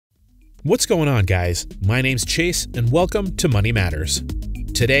What's going on, guys? My name's Chase and welcome to Money Matters.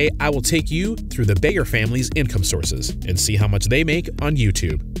 Today, I will take you through the Baer family's income sources and see how much they make on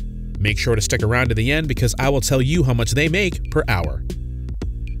YouTube. Make sure to stick around to the end because I will tell you how much they make per hour.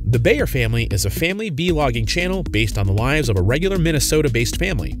 The Baer family is a family vlogging channel based on the lives of a regular Minnesota-based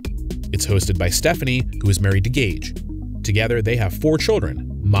family. It's hosted by Stephanie, who is married to Gage. Together, they have 4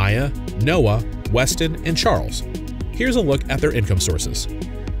 children, Maya, Noah, Weston, and Charles. Here's a look at their income sources.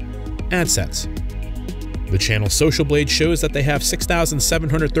 AdSense. The channel's social blade shows that they have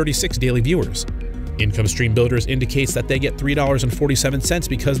 6,736 daily viewers. Income Stream Builders indicates that they get $3.47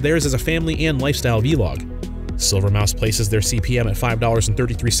 because theirs is a family and lifestyle vlog. Silvermouse places their CPM at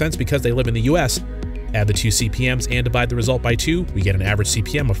 $5.33 because they live in the US. Add the 2 CPMs and divide the result by 2, we get an average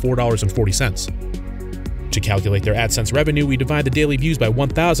CPM of $4.40. To calculate their AdSense revenue, we divide the daily views by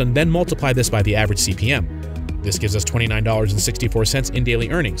 1,000, then multiply this by the average CPM. This gives us $29.64 in daily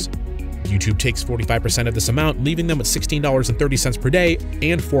earnings. YouTube takes 45% of this amount, leaving them at $16.30 per day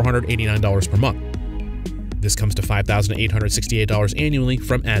and $489 per month. This comes to $5,868 annually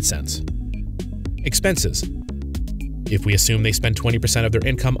from AdSense. Expenses. If we assume they spend 20% of their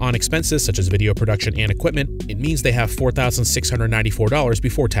income on expenses such as video production and equipment, it means they have $4,694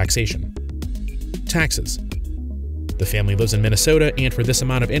 before taxation. Taxes. The family lives in Minnesota, and for this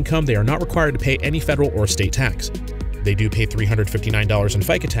amount of income, they are not required to pay any federal or state tax. They do pay $359 in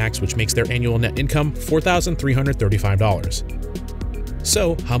FICA tax, which makes their annual net income $4,335.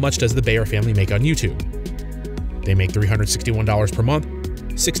 So, how much does the Baer family make on YouTube? They make $361 per month,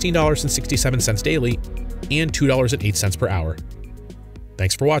 $16.67 daily, and $2.08 per hour.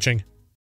 Thanks for watching.